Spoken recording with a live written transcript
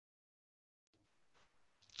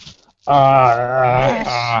This is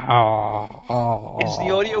the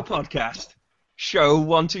audio podcast, show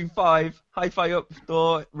 125, Hi-Fi Up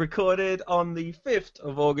Daw, recorded on the 5th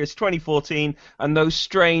of August 2014, and those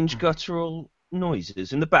strange guttural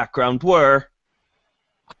noises in the background were...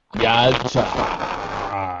 Yeah.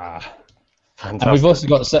 Fantastic. And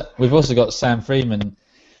we've also got Sam Freeman.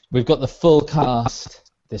 We've got the full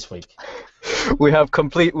cast this week. We have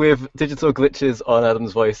complete with digital glitches on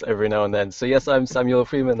Adam's voice every now and then. So yes, I'm Samuel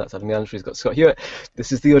Freeman. That's Adam Yandry. He's got Scott Hewitt.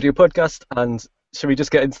 This is the audio podcast, and should we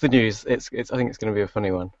just get into the news? I think it's going to be a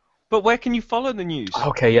funny one. But where can you follow the news?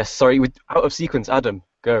 Okay, yes. Sorry, out of sequence. Adam,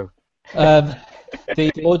 go. The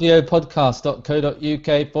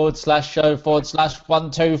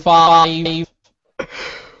audiopodcast.co.uk/show/125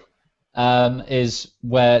 is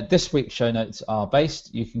where this week's show notes are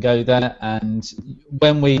based. You can go there, and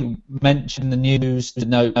when we mention the news, the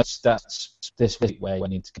notes, that's this week where you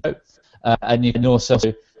need to go. And you can also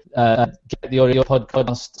get the audio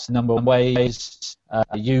podcast number one ways,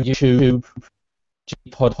 YouTube,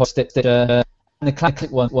 Pod, Stitcher, and the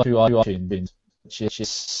classic one through iTunes, which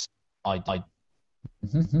is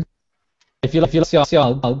If you like see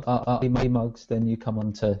our mugs, then you come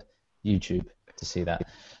onto YouTube to see that.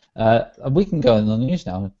 We can go on the news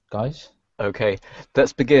now, guys. Okay,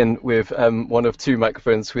 let's begin with one of two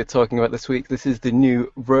microphones we're talking about this week. This is the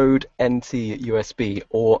new Rode NT USB,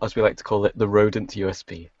 or as we like to call it, the Rodent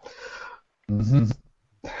USB. Mm-hmm.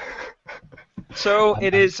 So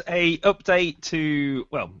it is a update to,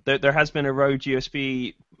 well, there has been a Rode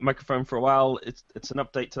USB microphone for a while. It's an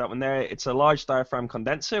update to that one there. It's a large diaphragm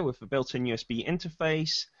condenser with a built-in USB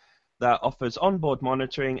interface that offers onboard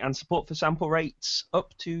monitoring and support for sample rates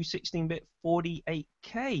up to 16-bit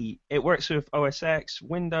 48K. It works with OS X,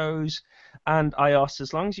 Windows, and iOS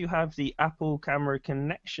as long as you have the Apple Camera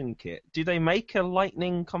Connection Kit. Do they make a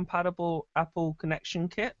Lightning-compatible Apple Connection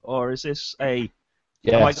Kit, or is this a...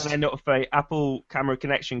 Yes. Am I going to end up with a Apple Camera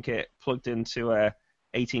Connection Kit plugged into a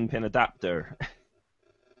 18-pin adapter?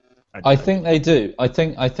 I think they do. I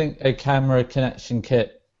think a camera connection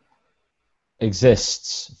kit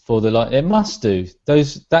exists for the light. It must do.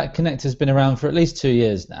 That connector's been around for at least 2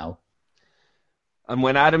 years now. And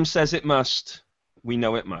when Adam says it must, we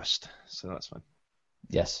know it must. So that's fine.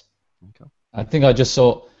 Yes. Okay. I think I just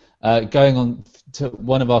saw going on to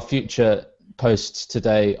one of our future posts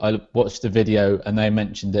today. I watched a video and they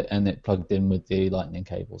mentioned it, and it plugged in with the lightning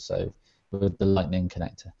cable, so with the lightning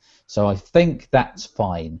connector. So I think that's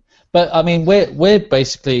fine. But I mean, we're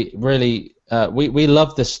basically really we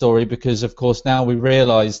love this story because, of course, now we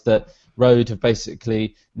realise that Rode have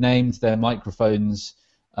basically named their microphones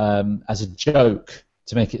as a joke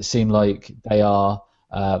to make it seem like they are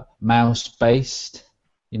mouse-based.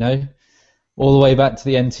 You know, all the way back to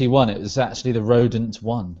the NT1, it was actually the Rodent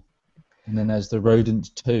 1, and then there's the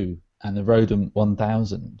Rodent 2 and the Rodent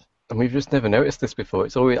 1000. And we've just never noticed this before.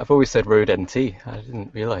 I've always said Rode NT. I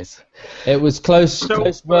didn't realise. It was close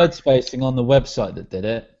word spacing on the website that did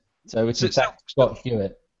it. So it's Scott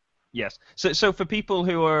Hewitt. Yes. So for people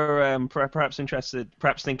who are perhaps interested,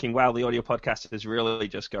 perhaps thinking, wow, the audio podcast is really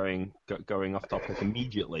just going off topic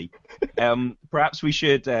immediately, perhaps we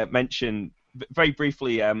should mention very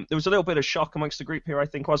briefly, there was a little bit of shock amongst the group here, I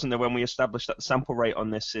think, wasn't there, when we established that the sample rate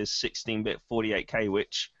on this is 16-bit 48K,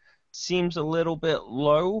 which seems a little bit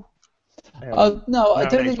low. No, I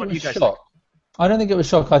don't think it was shock. I don't think it was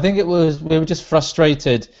shock. I think we were just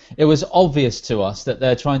frustrated. It was obvious to us that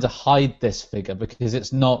they're trying to hide this figure because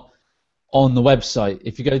it's not on the website.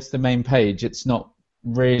 If you go to the main page, it's not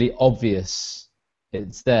really obvious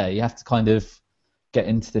it's there. You have to kind of get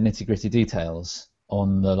into the nitty-gritty details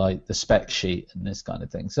on the spec sheet and this kind of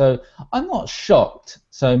thing. So I'm not shocked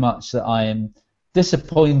so much that I am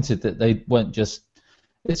disappointed that they weren't just...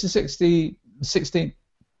 It's a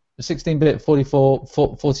 16-bit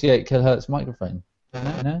 48 kilohertz microphone.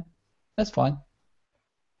 You know? That's fine.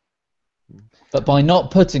 But by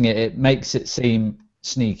not putting it, it makes it seem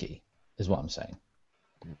sneaky, is what I'm saying.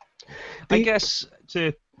 I guess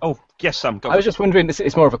to... Oh, yes, Sam, go. I was just wondering,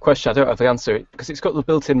 it's more of a question, I don't have the answer, because it's got the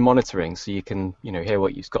built-in monitoring, so you can hear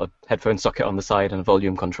what you've got, a headphone socket on the side and a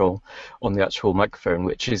volume control on the actual microphone,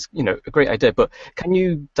 which is a great idea. But can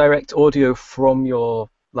you direct audio from your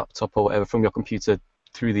laptop or whatever, from your computer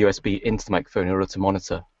through the USB into the microphone in order to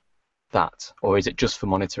monitor that? Or is it just for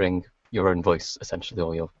monitoring your own voice,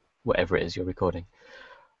 essentially, or whatever it is you're recording?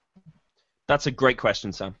 That's a great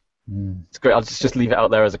question, Sam. It's great. I'll just leave it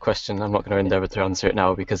out there as a question. I'm not going to endeavour to answer it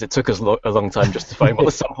now because it took us a long time just to find what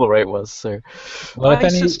the sample rate was. So, well, I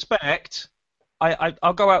suspect,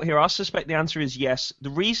 I'll go out here. I suspect the answer is yes.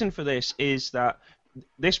 The reason for this is that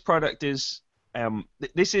this product is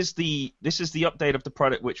This is the update of the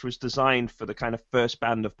product which was designed for the kind of first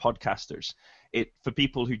band of podcasters. It for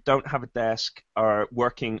people who don't have a desk, are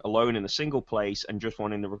working alone in a single place, and just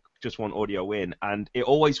want audio in. And it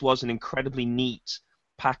always was an incredibly neat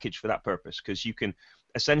package for that purpose, because you can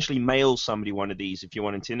essentially mail somebody one of these if you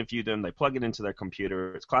wanted to interview them. They plug it into their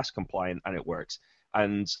computer, it's class compliant, and it works.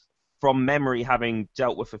 And from memory, having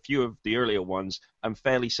dealt with a few of the earlier ones, I'm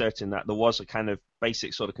fairly certain that there was a kind of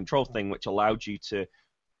basic sort of control thing which allowed you to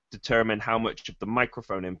determine how much of the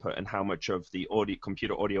microphone input and how much of the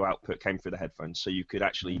computer audio output came through the headphones, so you could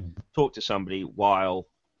actually talk to somebody while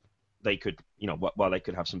they could, while they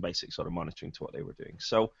could have some basic sort of monitoring to what they were doing.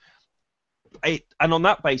 So, and on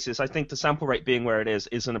that basis, I think the sample rate being where it is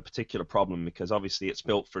isn't a particular problem, because obviously it's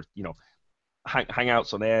built for,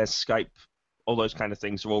 Hangouts on air, Skype, all those kind of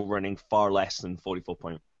things are all running far less than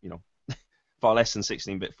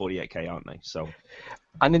 16-bit 48K, aren't they? So,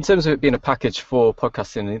 and in terms of it being a package for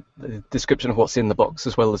podcasting, the description of what's in the box,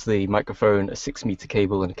 as well as the microphone, a 6-meter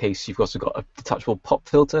cable, and a case, you've also got a detachable pop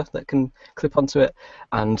filter that can clip onto it,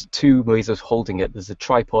 and 2 ways of holding it. There's a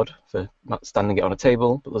tripod for standing it on a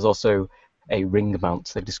table, but there's also a ring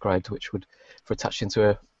mount they've described, which would for attaching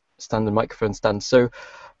to a standard microphone stand. So,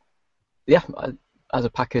 yeah, as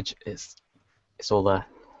a package, it's all there.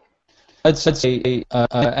 I'd say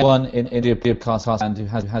anyone in the podcast and who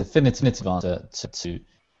has definitive answer to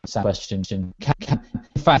Sam's question can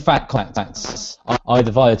in fact contact us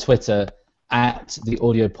either via Twitter at the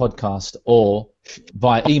Audio Podcast or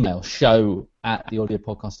via email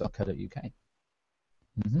show@theaudiopodcast.co.uk.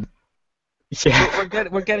 Mm-hmm. Yeah, we're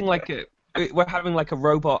getting we're having like a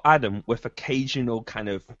robot Adam with occasional kind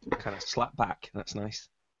of slap back. That's nice.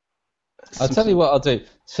 I'll tell you what I'll do.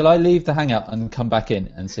 Shall I leave the Hangout and come back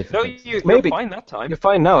in and see if No, you're fine that time. You're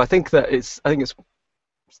fine now. I think it's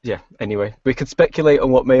yeah. Anyway, we could speculate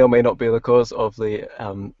on what may or may not be the cause of the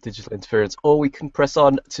digital interference, or we can press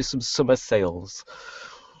on to some summer sales.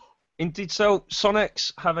 Indeed. So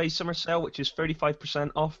Sonex have a summer sale which is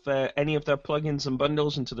 35% off any of their plugins and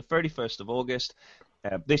bundles until the 31st of August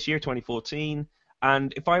this year, 2014.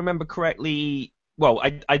 And if I remember correctly, well,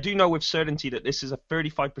 I do know with certainty that this is a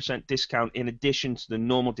 35% discount in addition to the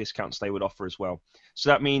normal discounts they would offer as well. So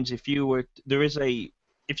that means if you go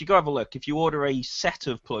have a look, if you order a set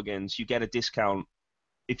of plugins, you get a discount.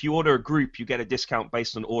 If you order a group, you get a discount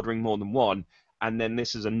based on ordering more than one, and then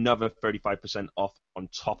this is another 35% off on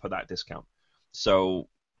top of that discount. So,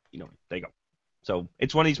 there you go. So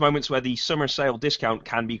it's one of these moments where the summer sale discount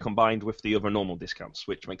can be combined with the other normal discounts,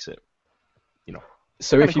 which makes it,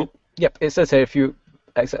 So if you, yep, it says here if you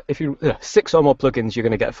 6 or more plugins, you're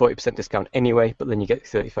going to get a 40% discount anyway, but then you get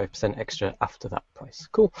 35% extra after that price.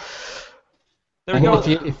 Cool. There we go.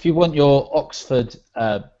 If you want your Oxford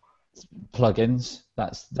plugins,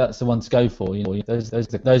 that's the one to go for. Those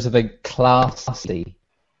are the classy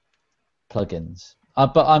plugins.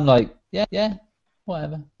 But I'm like, yeah,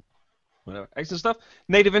 whatever. Excellent stuff.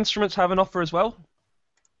 Native Instruments have an offer as well.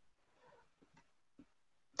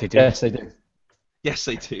 They do. Yes, they do. Yes,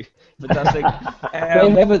 they do. Fantastic.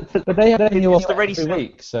 But they have a new offer ready every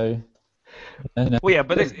week, so. Well, yeah,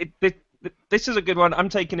 but this is a good one. I'm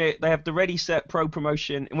taking it. They have the Ready Set Pro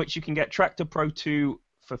promotion, in which you can get Tractor Pro 2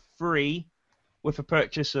 for free with a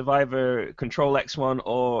purchase of either Control X1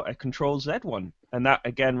 or a Control Z1, and that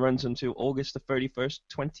again runs until August the 31st,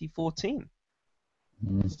 2014.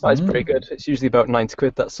 That's pretty good. It's usually about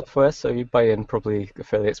 £90 that software, so you buy in probably a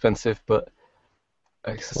fairly expensive but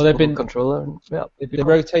accessible they've been controller. They've been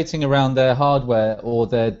rotating around their hardware or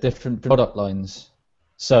their different product lines.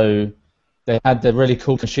 So they had the really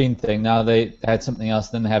cool machine thing. Now they had something else.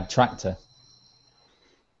 Then they have Tractor.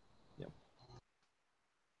 Yeah.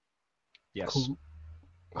 Yes. Cool.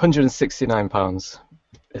 £169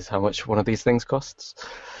 is how much one of these things costs.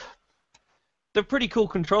 They're pretty cool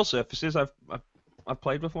control surfaces. I've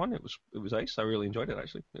played with one. It was ace. I really enjoyed it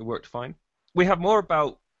actually. It worked fine. We have more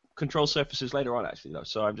about control surfaces later on actually though,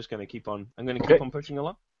 so I'm just going to keep on on pushing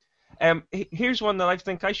along. Here's one that I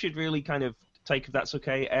think I should really kind of take, if that's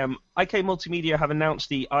okay. IK Multimedia have announced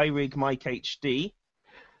the iRig Mic HD.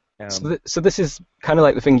 So this is kind of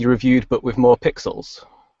like the thing you reviewed, but with more pixels.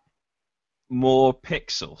 More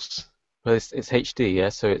pixels. Well, it's HD, yeah.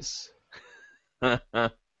 So it's.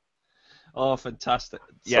 Oh, fantastic!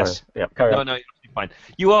 Yes. Sorry. Yeah. Carry on. No, you're fine.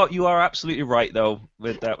 You are absolutely right though.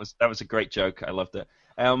 That was a great joke. I loved it.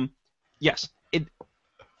 Yes.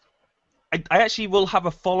 I actually will have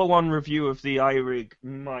a follow-on review of the iRig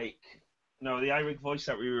mic. No, the iRig voice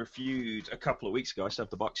that we reviewed a couple of weeks ago. I still have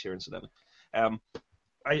the box here incidentally.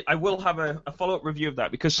 I will have a follow-up review of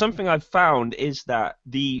that, because something I've found is that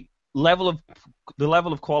the level of the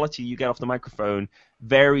level of quality you get off the microphone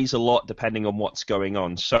varies a lot depending on what's going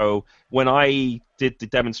on. So when I did the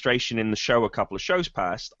demonstration in the show a couple of shows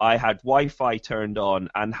past, I had Wi-Fi turned on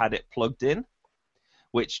and had it plugged in,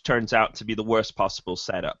 which turns out to be the worst possible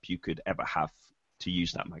setup you could ever have to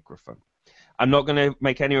use that microphone. I'm not going to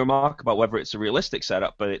make any remark about whether it's a realistic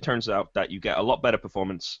setup, but it turns out that you get a lot better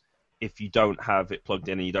performance if you don't have it plugged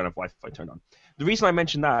in and you don't have Wi-Fi turned on. The reason I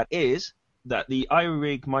mention that is that the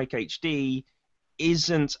iRig Mic HD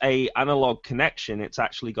isn't a analog connection. It's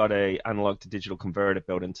actually got a analog to digital converter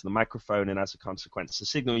built into the microphone, and as a consequence, the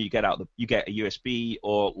signal you get you get a USB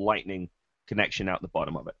or Lightning connection out the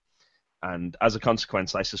bottom of it. And as a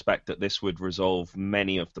consequence, I suspect that this would resolve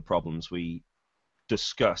many of the problems we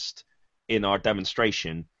discussed in our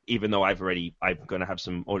demonstration, even though I'm going to have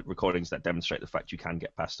some recordings that demonstrate the fact you can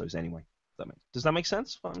get past those anyway. Does that make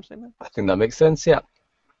sense, what I'm saying there? I think that makes sense, yeah.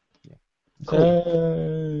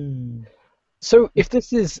 Cool. So if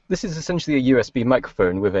this is essentially a USB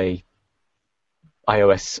microphone with a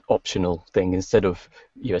iOS optional thing instead of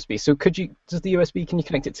USB. So can you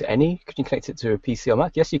connect it to any? Could you connect it to a PC or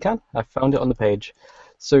Mac? Yes, you can. I found it on the page.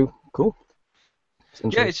 So cool.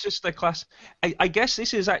 Yeah, it's just a class. I guess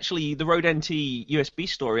this is actually the Rode NT USB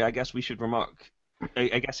story. I guess we should remark.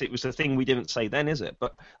 I guess it was the thing we didn't say then, is it?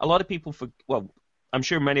 But a lot of people, I'm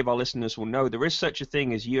sure many of our listeners will know there is such a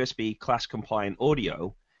thing as USB class compliant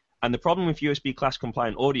audio, and the problem with USB class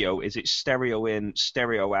compliant audio is it's stereo in,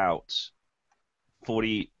 stereo out,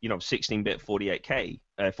 16-bit 48K,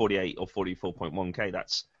 48 or 44.1K.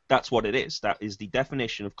 That's what it is. That is the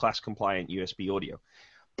definition of class compliant USB audio,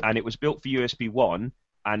 and it was built for USB 1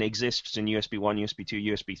 and exists in USB 1, USB 2,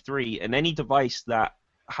 USB 3, and any device that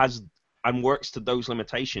has and works to those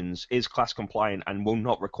limitations is class compliant and will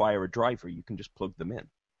not require a driver. You can just plug them in,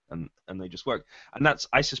 and they just work. And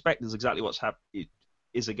I suspect is exactly what's happening.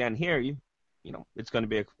 Is again here. It's going to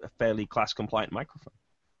be a fairly class compliant microphone.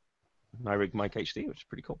 iRig Mic HD, which is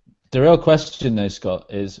pretty cool. The real question, though,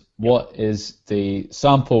 Scott, is what is the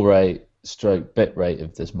sample rate / bit rate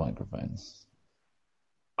of this microphone?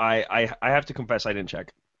 I have to confess I didn't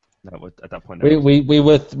check. No, at that point. We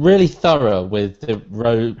were really thorough with the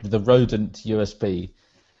rodent USB,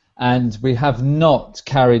 and we have not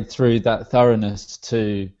carried through that thoroughness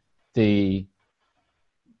to the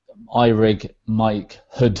iRig mic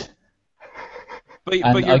hood. But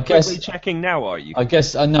you're quickly checking now, are you? I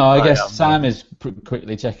guess Sam is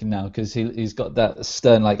quickly checking now because he's got that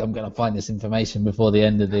stern, like, I'm going to find this information before the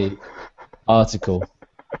end of the article.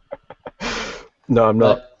 No, I'm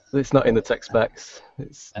not. It's not in the tech specs.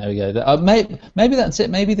 There we go. Maybe that's it.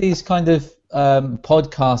 Maybe these kind of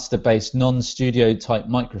podcaster-based, non-studio type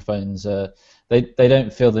microphones, they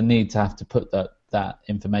don't feel the need to have to put that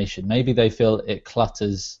information. Maybe they feel it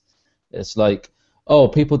clutters. It's like, oh,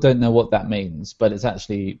 people don't know what that means, but it's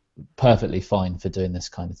actually perfectly fine for doing this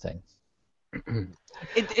kind of thing.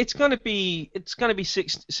 It's going to be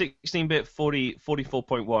 16-bit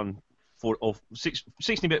 44.1. Or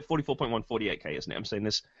 16-bit 44.1 48K, isn't it? I'm saying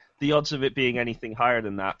this. The odds of it being anything higher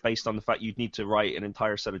than that, based on the fact you'd need to write an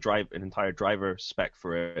entire driver spec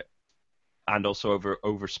for it, and also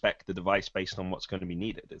over spec the device based on what's going to be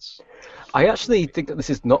needed. I actually think that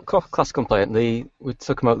this is not class compliant. We're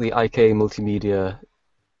talking about the IK Multimedia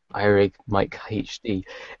iRig Mic HD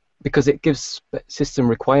because it gives system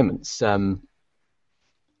requirements. You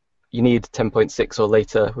need 10.6 or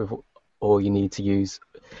later, or you need to use.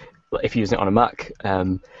 If you're using it on a Mac,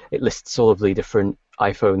 it lists all of the different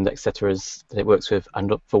iPhone, etc. that it works with,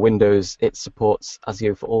 and for Windows, it supports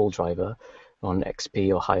ASIO for All driver on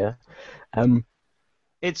XP or higher.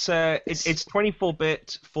 It's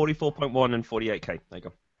 24-bit, 44.1, and 48K. There you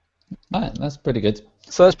go. Right, that's pretty good.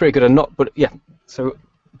 So that's pretty good, So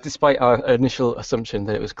despite our initial assumption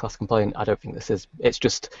that it was class compliant, I don't think this is.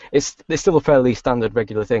 It's still a fairly standard,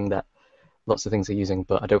 regular thing that lots of things are using,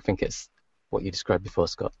 but I don't think it's what you described before,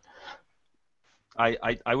 Scott.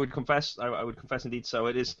 I would confess. I would confess indeed. So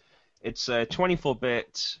it is. It's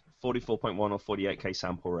 24-bit, 44.1 or 48K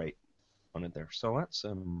sample rate on it there. So that's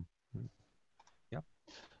yeah.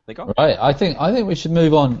 There you go. Right. I think we should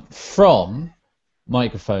move on from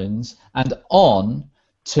microphones and on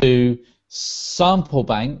to sample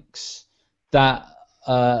banks that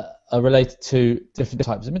are related to different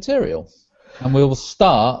types of material, and we will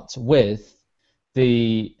start with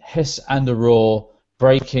the Hiss and the Raw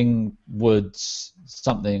Breaking Woods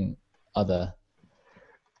something other.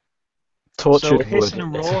 Tortured Wood. Hiss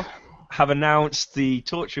and Raw have announced the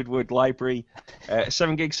Tortured Wood library, a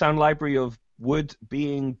 7-gig sound library of wood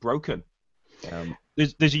being broken.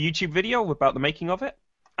 There's a YouTube video about the making of it,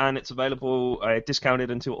 and it's available discounted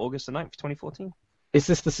until August the 9th, 2014. Is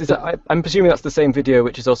this I'm presuming that's the same video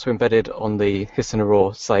which is also embedded on the Hiss and a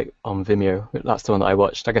Roar site on Vimeo. That's the one that I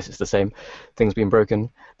watched. I guess it's the same. Things being broken.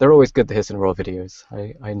 They're always good, the Hiss and a Roar videos.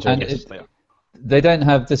 I enjoy And it. they don't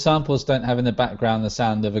have, the samples don't have in the background the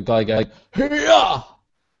sound of a guy going, "Hee-yah!"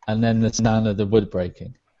 and then the sound of the wood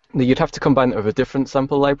breaking. You'd have to combine it with a different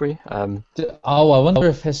sample library. I wonder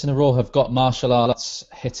if Hiss and a Roar have got martial arts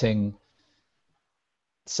hitting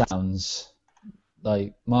sounds,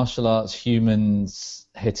 like martial arts humans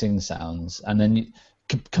hitting sounds, and then you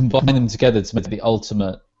combine them together to make the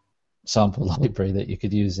ultimate sample library that you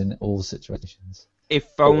could use in all situations.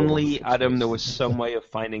 If only, Adam, there was some way of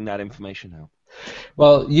finding that information out.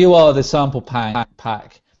 Well, you are the sample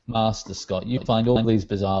pack master, Scott. You find all these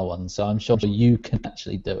bizarre ones, so I'm sure you can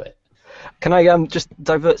actually do it. Can I just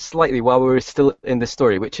divert slightly while we're still in this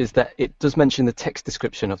story, which is that it does mention the text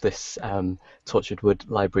description of this Tortured Wood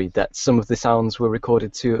library that some of the sounds were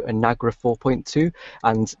recorded to a Nagra 4.2,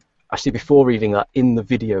 and actually before reading that, in the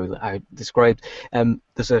video that I described,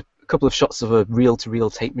 there's a couple of shots of a reel-to-reel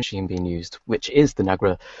tape machine being used, which is the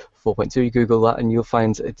Nagra 4.2. You Google that and you'll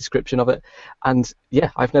find a description of it. And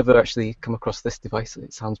yeah, I've never actually come across this device.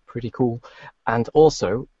 It sounds pretty cool. And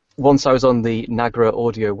also, once I was on the Nagra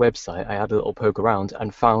audio website, I had a little poke around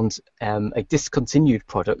and found a discontinued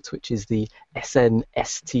product, which is the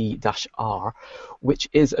SN-ST-R, which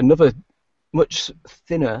is another much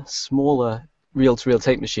thinner, smaller reel-to-reel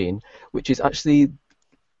tape machine, which is actually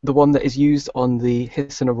the one that is used on the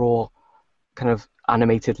Hiss and a Roar kind of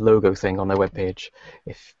animated logo thing on their webpage.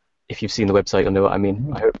 If you've seen the website, you'll know what I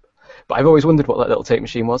mean. I hope. But I've always wondered what that little tape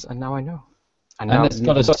machine was, and now I know. And now it's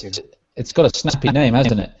got a snappy name,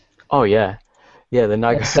 hasn't it? Oh yeah, the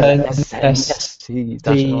Nagra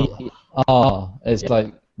SN-ST-R. It's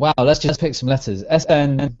like, wow, let's just pick some letters.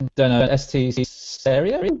 SN, don't know, ST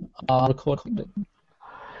stereo? R recording.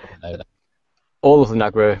 All of the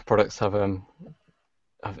Nagra products have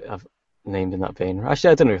named in that vein.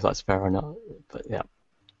 Actually, I don't know if that's fair or not, but yeah.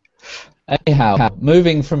 Anyhow,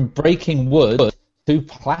 moving from breaking wood to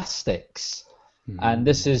plastics, and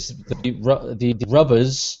this is the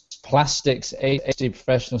Rubbers Plastics HD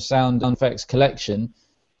Professional Sound Effects Collection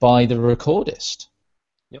by the Recordist.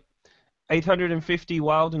 Yep. 850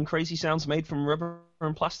 wild and crazy sounds made from rubber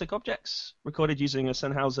and plastic objects, recorded using a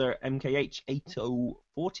Sennheiser MKH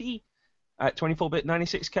 8040 at 24-bit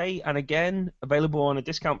 96K, and again, available on a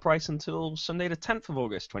discount price until Sunday the 10th of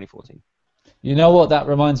August 2014. You know what that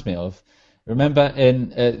reminds me of? Remember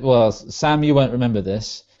well, Sam, you won't remember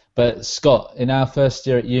this, but Scott, in our first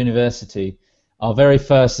year at university, our very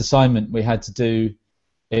first assignment we had to do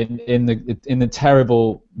in the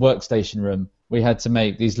terrible workstation room, we had to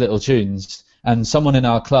make these little tunes, and someone in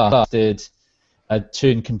our class did a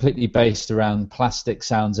tune completely based around plastic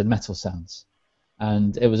sounds and metal sounds.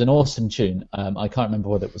 And it was an awesome tune. I can't remember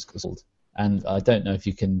what it was called, and I don't know if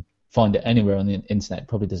you can find it anywhere on the internet. It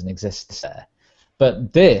probably doesn't exist there.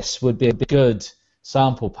 But this would be a good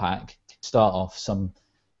sample pack to start off some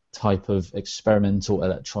type of experimental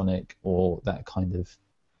electronic or that kind of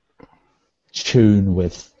tune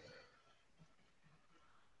with.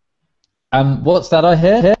 What's that I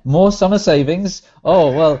hear? More summer savings?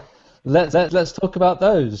 Oh, well, let's talk about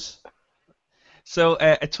those. So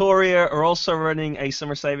Atoria are also running a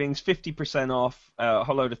summer savings, 50% off, a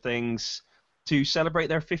whole load of things to celebrate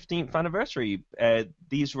their 15th anniversary.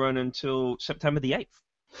 These run until September the 8th.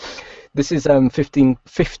 This is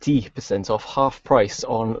 50% off, half price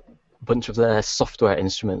on a bunch of their software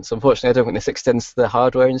instruments. Unfortunately, I don't think this extends to the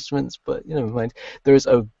hardware instruments, but never mind. There is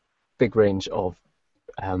a big range of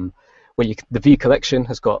the V collection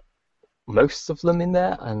has got most of them in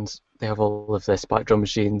there, and they have all of their Spark drum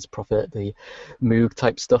machines, Prophet, the Moog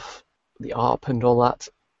type stuff, the ARP and all that.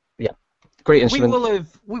 Yeah, great instrument.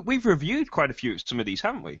 We've reviewed quite a few of some of these,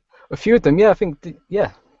 haven't we? A few of them, yeah. I think,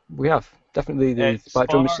 we have. Definitely the Spark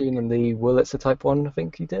drum machine and the Wurlitzer Type 1, I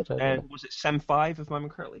think you did. And was it SEM 5, if I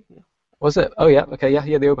remember correctly? Yeah. Was it? Oh, yeah. Okay, yeah,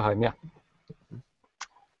 the Oberheim, yeah.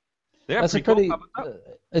 That's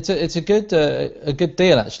it's a good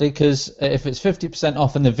deal actually, because if it's 50%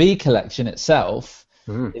 off, and the V collection itself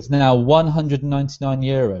is now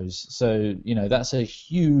 €199, so that's a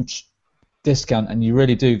huge discount, and you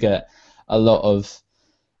really do get a lot of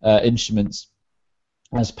instruments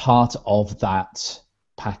as part of that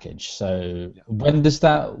package. So when does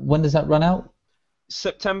that run out?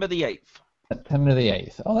 September the 8th. September the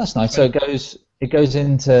 8th. Oh, that's nice. So it goes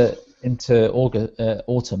into August,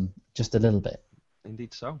 autumn just a little bit.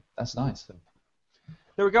 Indeed so. That's nice.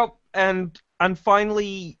 There we go. And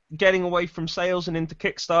finally, getting away from sales and into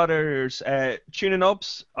Kickstarters, Tuna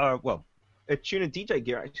Knobs, Tuna DJ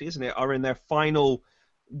Gear actually, isn't it, are in their final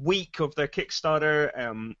week of their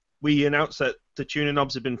Kickstarter, we announced that the tuner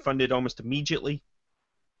knobs have been funded almost immediately.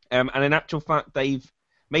 And in actual fact, they've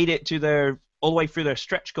made it to all the way through their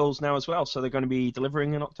stretch goals now as well. So they're going to be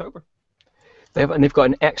delivering in October. They've got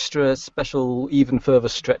an extra special, even further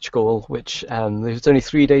stretch goal, which there's only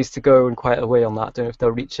 3 days to go and quite a way on that. I don't know if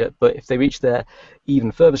they'll reach it, but if they reach their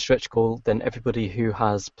even further stretch goal, then everybody who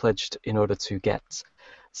has pledged in order to get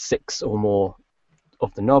 6 or more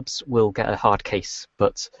of the knobs will get a hard case.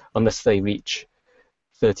 But unless they reach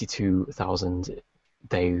 32,000,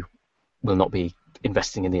 they will not be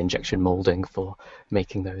investing in the injection molding for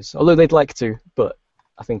making those. Although they'd like to, but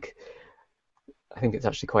I think it's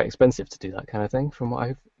actually quite expensive to do that kind of thing, from what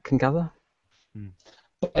I can gather.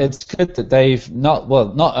 It's good that they've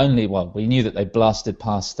we knew that they blasted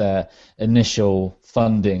past their initial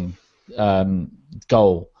funding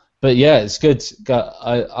goal, but yeah, it's good.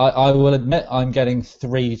 I will admit I'm getting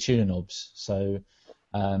 3 tuner knobs, so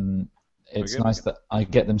it's nice that I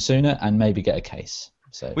get them sooner and maybe get a case.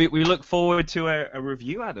 So we look forward to a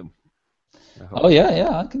review, Adam. Oh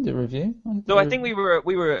yeah, I can do a review. No, I think we were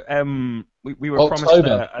promised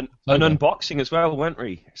an unboxing as well, weren't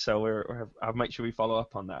we? So I'll make sure we follow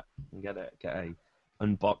up on that and get a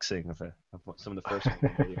unboxing of some of the first ones,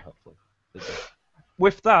 hopefully.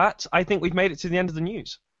 With that, I think we've made it to the end of the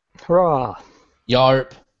news. Hurrah!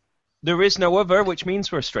 Yarp. There is no other, which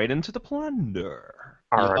means we're straight into the plunder.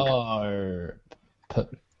 Yarp.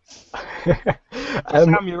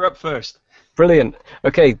 Sam, you're up first. Brilliant.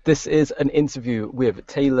 Okay, this is an interview with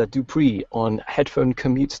Taylor Dupree on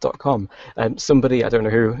headphonecommute.com. Somebody, I don't know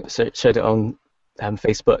who, shared it on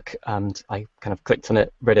Facebook, and I kind of clicked on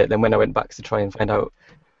it, read it, then when I went back to try and find out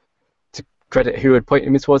to credit who had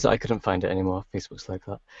pointed me towards it, I couldn't find it anymore. Facebook's like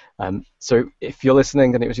that. So if you're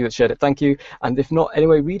listening, then it was you that shared it. Thank you. And if not,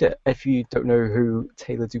 anyway, read it. If you don't know who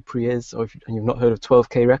Taylor Dupree is, or and you've not heard of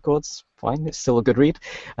 12K Records, fine, it's still a good read.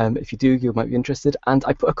 If you do, you might be interested. And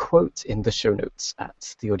I put a quote in the show notes at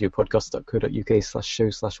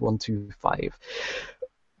theaudiopodcast.co.uk/show/125,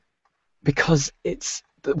 because it's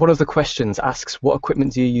one of the questions asks, what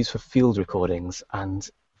equipment do you use for field recordings? And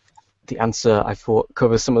the answer, I thought,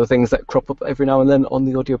 covers some of the things that crop up every now and then on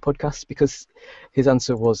the audio podcast, because his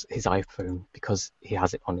answer was his iPhone, because he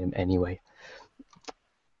has it on him anyway,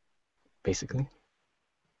 basically.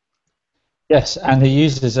 Yes, and he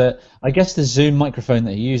uses I guess the Zoom microphone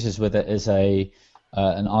that he uses with it is an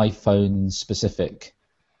iPhone specific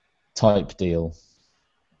type deal.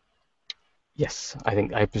 Yes,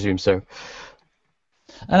 I presume so.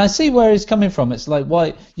 And I see where he's coming from. It's like,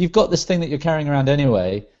 why you've got this thing that you're carrying around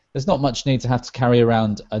anyway. There's not much need to have to carry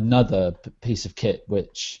around another piece of kit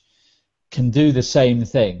which can do the same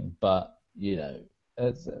thing, but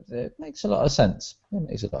it makes a lot of sense. It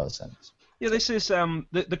makes a lot of sense. Yeah, this is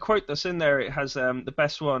the quote that's in there. It has the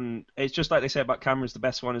best one. It's just like they say about cameras. The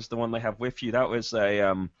best one is the one they have with you. That was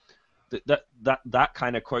a that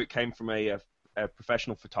kind of quote came from a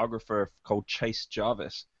professional photographer called Chase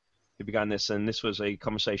Jarvis, who began this, and this was a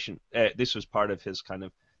conversation. This was part of his kind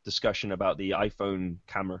of discussion about the iPhone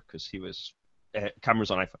camera, because he was cameras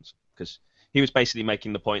on iPhones, because he was basically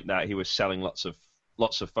making the point that he was selling lots of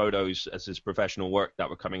photos as his professional work that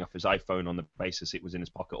were coming off his iPhone on the basis it was in his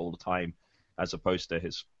pocket all the time, as opposed to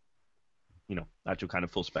his actual kind of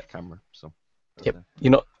full spec camera. So yep,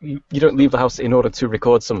 you don't leave the house in order to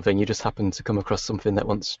record something. You just happen to come across something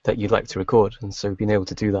that you'd like to record, and so being able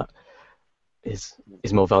to do that is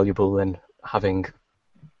more valuable than having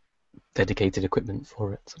dedicated equipment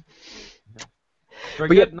for it. Very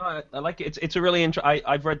good. No, I like it. It's a really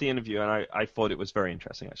I've read the interview, and I thought it was very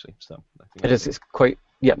interesting, actually. So I think it is. It's quite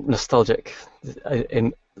nostalgic.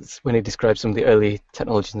 When he describes some of the early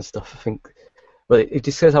technologies and stuff, I think. Well, it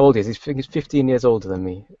just says how old he is. He's 15 years older than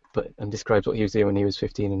me, and describes what he was doing when he was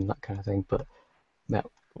 15 and that kind of thing. But yeah.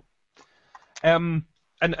 And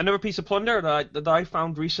another piece of plunder that I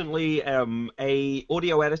found recently, a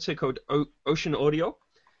audio editor called Ocean Audio.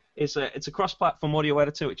 It's a cross-platform audio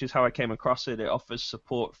editor, which is how I came across it. It offers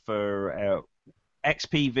support for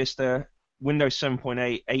XP, Vista, Windows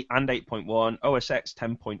 7.8, 8 and 8.1, OS X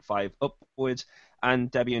 10.5 upwards,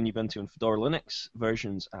 and Debian, Ubuntu, and Fedora Linux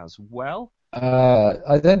versions as well.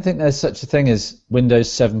 I don't think there's such a thing as Windows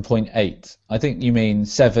 7.8. I think you mean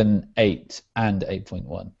 7, 8, and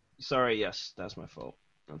 8.1. Sorry, yes, that's my fault.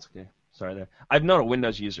 That's okay. Sorry there. I'm not a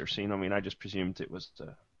Windows user, so I just presumed it was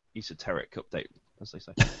an esoteric update, as they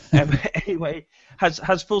say. Anyway,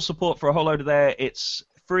 has full support for a whole load of there. It's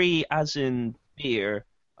free as in beer.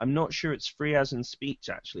 I'm not sure it's free as in speech,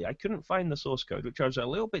 actually. I couldn't find the source code, which I was a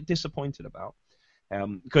little bit disappointed about.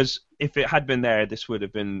 Because if it had been there, this would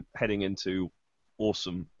have been heading into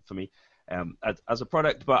awesome for me. as a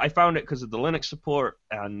product, but I found it because of the Linux support,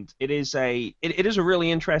 and it is a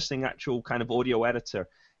really interesting actual kind of audio editor.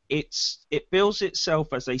 It bills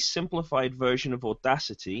itself as a simplified version of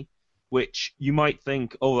Audacity, which you might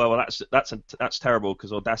think, oh well, that's terrible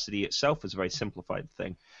because Audacity itself is a very simplified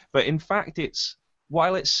thing. But in fact,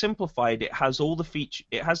 while it's simplified, it has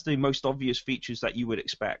it has the most obvious features that you would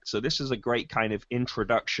expect. So this is a great kind of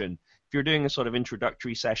introduction. If you're doing a sort of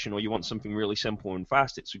introductory session or you want something really simple and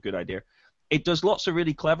fast, it's a good idea. It does lots of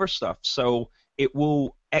really clever stuff. So it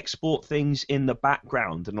will export things in the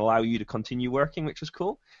background and allow you to continue working, which is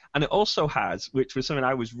cool. And it also has, which was something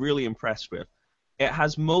I was really impressed with, it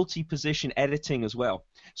has multi-position editing as well.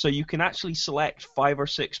 So you can actually select 5 or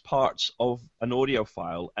 6 parts of an audio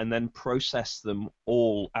file and then process them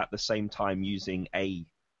all at the same time using a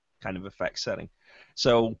kind of effect setting.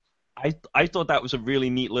 So I thought that was a really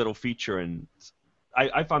neat little feature, and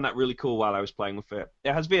I found that really cool while I was playing with it.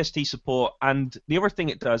 It has VST support, and the other thing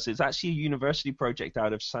it does is actually a university project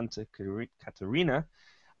out of Santa Catarina,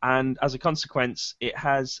 and as a consequence, it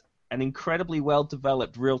has an incredibly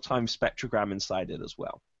well-developed real-time spectrogram inside it as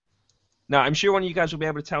well. Now, I'm sure one of you guys will be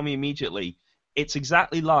able to tell me immediately. It's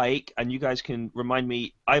exactly like, and you guys can remind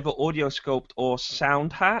me, either AudioSculpt or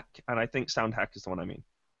SoundHack, and I think SoundHack is the one I mean.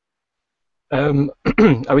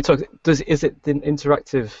 Are we talking? Is it the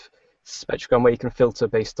interactive spectrogram where you can filter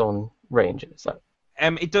based on range? Is that?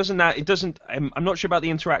 It doesn't. It doesn't. I'm not sure about the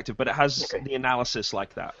interactive, but it has the analysis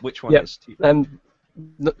like that. Which one is?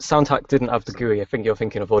 SoundHack didn't have the GUI. I think you're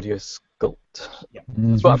thinking of AudioSculpt. Yeah.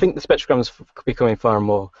 Mm-hmm. But I think the spectrogram is becoming far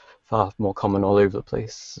more common all over the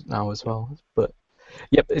place now as well. But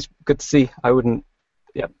yep, it's good to see. I wouldn't.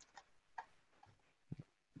 Yep.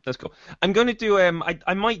 That's cool. I'm going to do.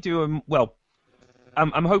 I might do. Well,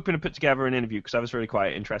 I'm hoping to put together an interview because I was really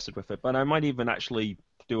quite interested with it. But I might even actually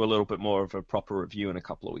do a little bit more of a proper review in a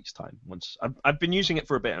couple of weeks' time. Once I've been using it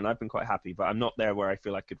for a bit and I've been quite happy, but I'm not there where I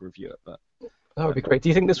feel I could review it. But that would be great. Do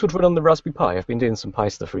you think this would run on the Raspberry Pi? I've been doing some Pi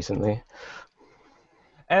stuff recently.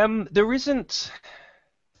 There isn't.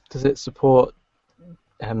 Does it support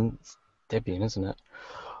Debian, isn't it?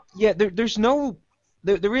 Yeah, there is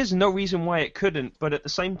no reason why it couldn't, but at the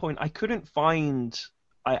same point, I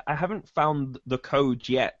haven't found the code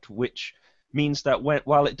yet, which means that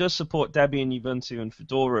while it does support Debian, Ubuntu, and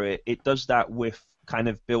Fedora, it does that with kind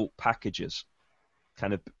of built packages,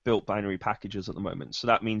 kind of built binary packages at the moment. So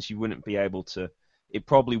that means you wouldn't be able to, it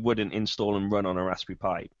probably wouldn't install and run on a Raspberry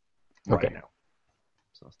Pi right now.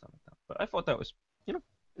 So I'll start with that. But I thought that was, it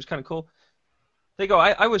was kind of cool. There you go.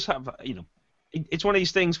 I always have, it's one of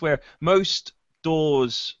these things where most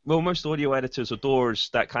audio editors or DAWs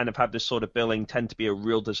that kind of have this sort of billing tend to be a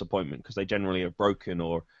real disappointment because they generally are broken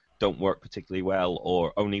or don't work particularly well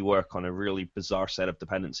or only work on a really bizarre set of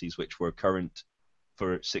dependencies which were current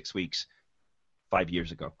for 6 weeks 5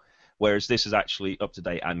 years ago. Whereas this is actually up to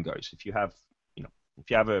date and goes. If you have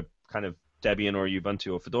a kind of Debian or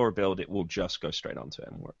Ubuntu or Fedora build, it will just go straight onto it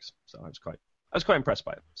and works. So I was quite impressed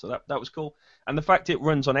by it. So that was cool. And the fact it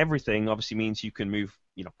runs on everything obviously means you can move,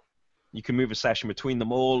 you can move a session between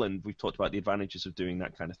them all, and we've talked about the advantages of doing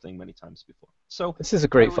that kind of thing many times before. So this is a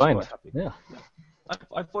great find. Yeah.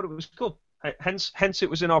 I thought it was cool. Hence it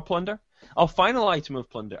was in our plunder. Our final item of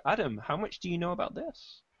plunder. Adam, how much do you know about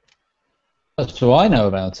this? That's what I know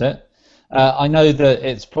about it. I know that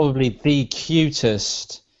it's probably the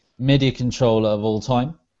cutest MIDI controller of all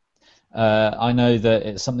time. I know that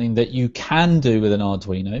it's something that you can do with an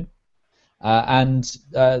Arduino. And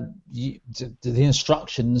the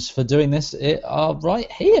instructions for doing this are right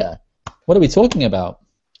here. What are we talking about?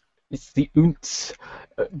 It's the OONTZ,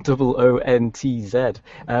 OONTZ,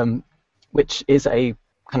 which is a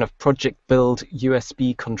kind of project build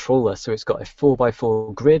USB controller. So it's got a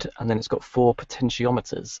 4x4 grid, and then it's got 4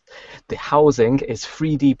 potentiometers. The housing is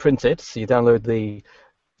 3D printed, so you download the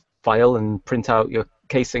file and print out your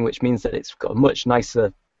casing, which means that it's got a much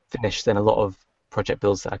nicer finish than a lot of project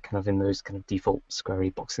builds that are kind of in those kind of default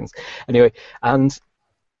squarey boxings. Anyway, and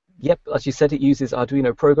yep, as you said, it uses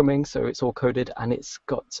Arduino programming, so it's all coded, and it's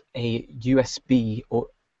got a USB or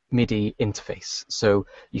MIDI interface. So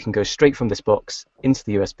you can go straight from this box into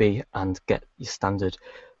the USB and get your standard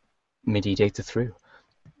MIDI data through.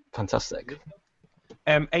 Fantastic.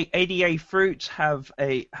 ADA Fruits have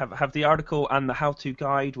the article and the how-to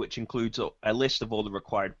guide, which includes a list of all the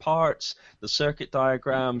required parts, the circuit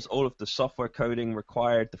diagrams, all of the software coding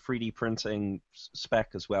required, the 3D printing spec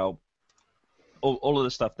as well, all of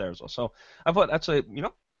the stuff there as well. So I thought that's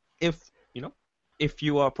if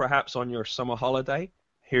you are perhaps on your summer holiday,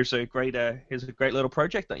 here's a great little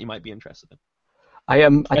project that you might be interested in.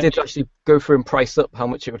 I did actually go through and price up how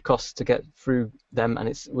much it would cost to get through them, and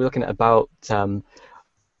we're looking at about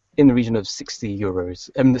in the region of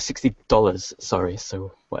 €60, the $60, sorry.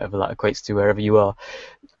 So whatever that equates to, wherever you are.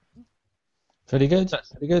 Pretty good.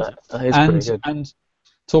 Pretty good. That is pretty good. And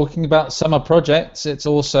talking about summer projects, it's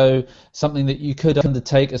also something that you could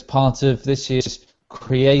undertake as part of this year's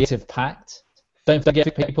Creative Pact. Don't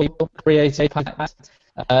forget, people, Creative Pact.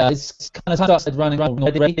 It's kind of started running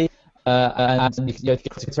already. And you can go to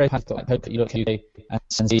creativepact.co.uk and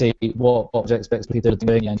see what projects people are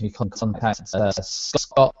doing, and you can contact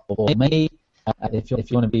Scott or me if you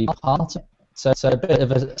want to be part of it. So a bit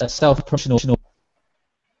of a self-promotional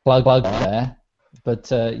plug there. But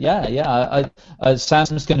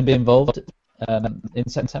Sam's going to be involved in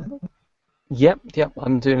September. Yep.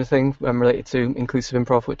 I'm doing a thing related to inclusive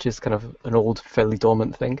improv, which is kind of an old, fairly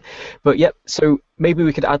dormant thing. But yep, so maybe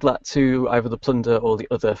we could add that to either the plunder or the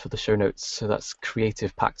other for the show notes. So that's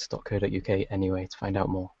creativepact.co.uk anyway to find out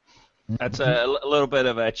more. That's a little bit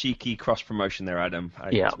of a cheeky cross-promotion there, Adam.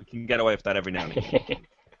 Yeah. We can get away with that every now and again.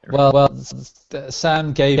 Well,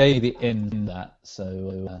 Sam gave the in that,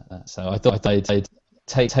 so I thought I'd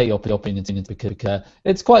take your opinion because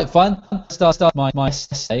it's quite fun. Start my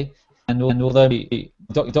essay, and although the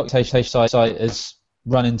documentation site has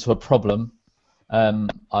run into a problem,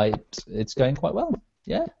 it's going quite well.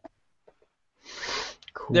 Yeah.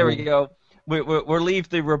 Cool. There we go. We'll leave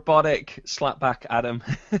the robotic slapback, Adam.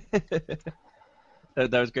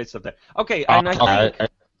 That was great stuff there. Okay, and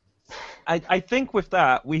I think with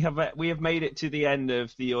that we have made it to the end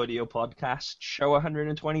of the audio podcast, show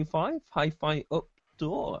 125, Hifi Up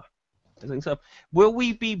Daw. I think so. Will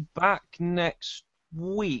we be back next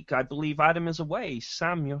week? I believe Adam is away.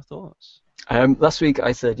 Sam, your thoughts? Last week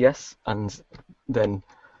I said yes, and then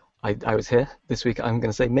I was here. This week I'm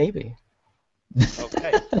going to say maybe.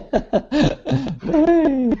 Okay.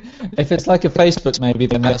 If it's like a Facebook maybe,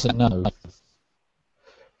 then that's a no.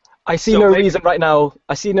 I see no reason right now.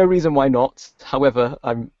 I see no reason why not. However,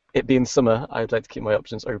 it being summer, I'd like to keep my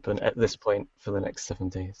options open at this point for the next 7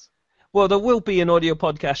 days. Well, there will be an audio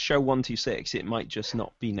podcast, show 126. It might just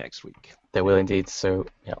not be next week. There will indeed. So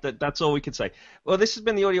yeah. That's all we could say. Well, this has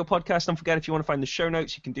been the audio podcast. Don't forget, if you want to find the show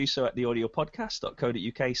notes, you can do so at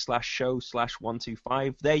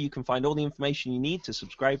theaudiopodcast.co.uk/show/125. There you can find all the information you need to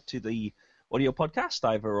subscribe to the audio podcast,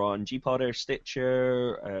 either on Gpodder,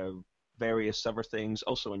 Stitcher, various other things,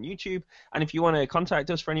 also on YouTube. And if you want to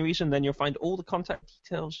contact us for any reason, then you'll find all the contact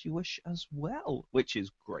details you wish as well, which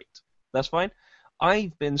is great. That's fine.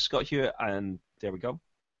 I've been Scott Hewitt, and there we go.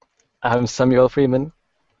 I'm Samuel Freeman.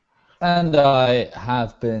 And I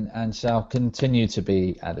have been and shall continue to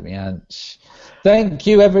be Adam Yanch. Thank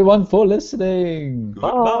you, everyone, for listening.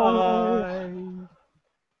 Goodbye.